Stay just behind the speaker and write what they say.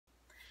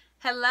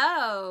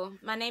Hello,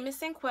 my name is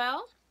Sinquel.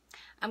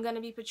 I'm going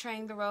to be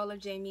portraying the role of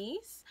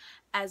Jamise,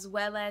 as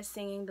well as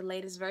singing the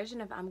latest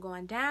version of I'm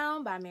Going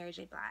Down by Mary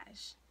J.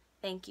 Blige.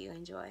 Thank you.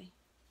 Enjoy.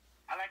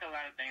 I like a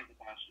lot of things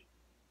about you.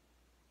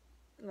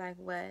 Like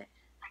what?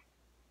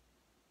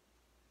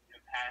 Your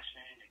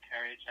passion, your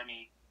courage. I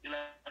mean, you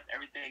left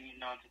everything you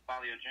know to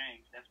follow your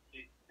dreams. That's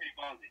pretty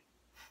ballsy.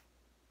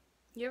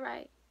 You're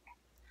right.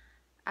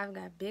 I've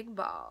got big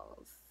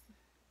balls.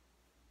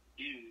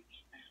 Huge.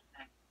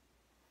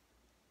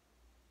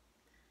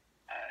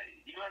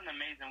 You're an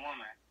amazing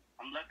woman.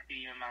 I'm lucky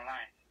you're in my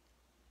life.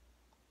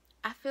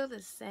 I feel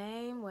the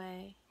same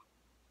way.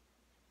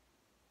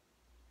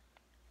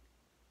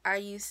 Are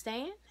you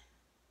staying?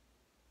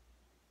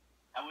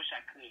 I wish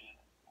I could.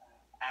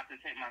 I have to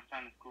take my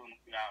son to school in a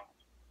few hours.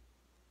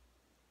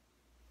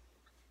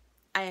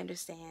 I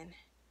understand.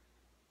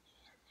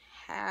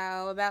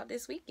 How about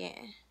this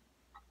weekend?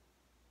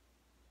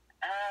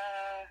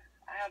 I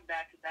have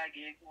back-to-back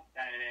gigs on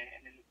Saturday,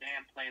 and then the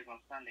band plays on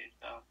Sunday,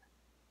 so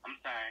I'm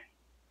sorry.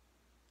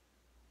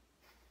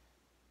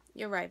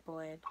 You're right,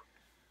 Boyd.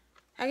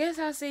 I guess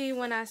I'll see you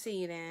when I see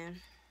you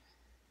then.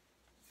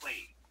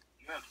 Wait,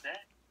 you're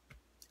upset?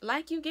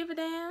 Like you give a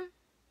damn?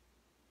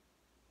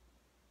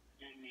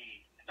 You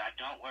mean, if I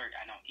don't work,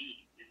 I don't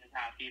eat. This is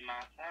how I feed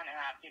my son and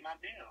how I pay my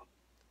bills.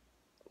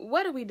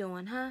 What are we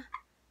doing, huh?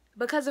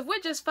 Because if we're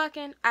just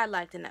fucking, I'd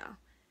like to know.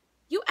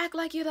 You act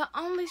like you're the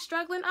only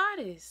struggling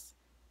artist.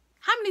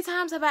 How many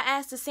times have I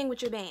asked to sing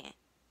with your band?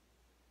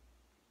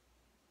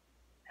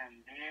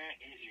 And there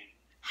it is.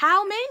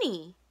 How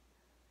many?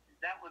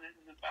 Is that what this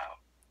is about?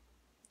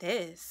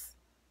 This?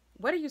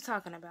 What are you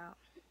talking about?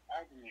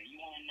 Argument. You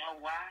want to know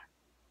why?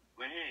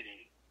 Well, here it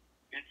is.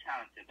 You're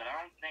talented, but I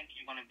don't think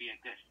you're going to be a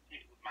good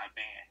fit with my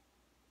band.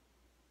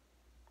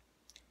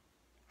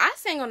 I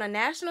sang on a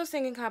national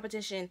singing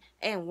competition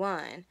and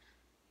won.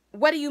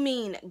 What do you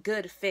mean,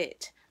 good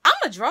fit? I'm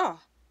a draw.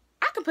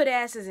 I can put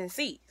asses in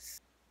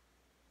seats.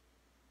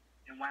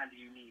 Then why do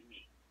you need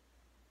me?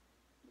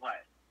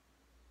 What?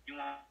 You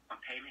want a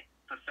payment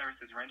for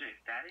services rendered? Is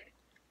that it?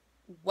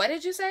 What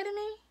did you say to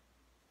me?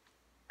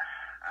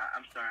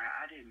 I'm sorry,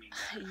 I didn't mean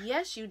that.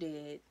 Yes, you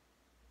did.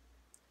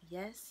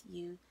 Yes,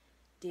 you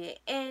did.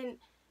 And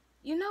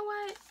you know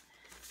what?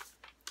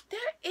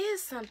 There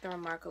is something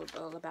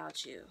remarkable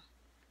about you.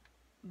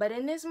 But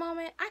in this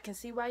moment, I can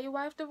see why your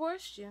wife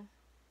divorced you.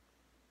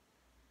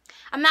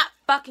 I'm not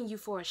fucking you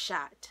for a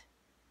shot.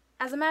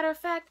 As a matter of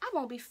fact, I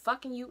won't be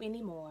fucking you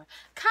anymore.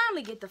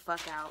 Kindly get the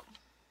fuck out.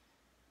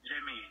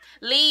 Jimmy.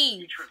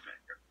 Leave. You tripping.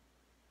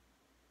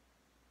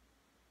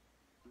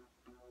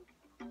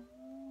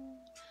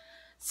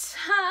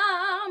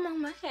 Time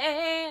on my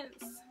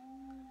hands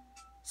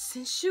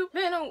since you've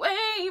been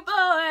away,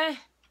 boy.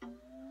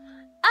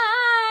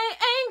 I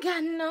ain't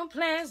got no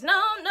plans,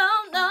 no, no,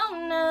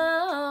 no,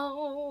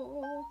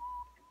 no.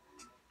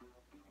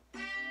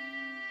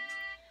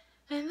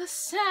 And the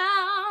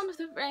sound of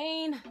the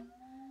rain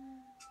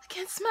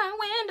against my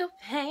window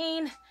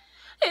pane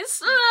is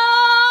slowly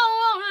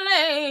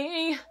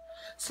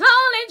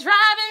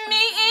driving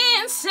me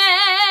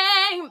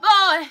insane,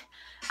 boy.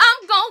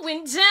 I'm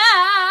going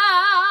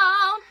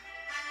down.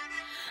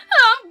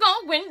 I'm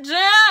going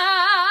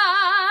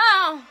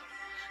down.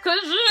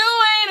 'Cause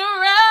you ain't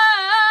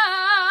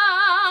around,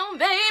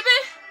 baby.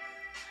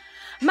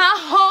 My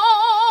whole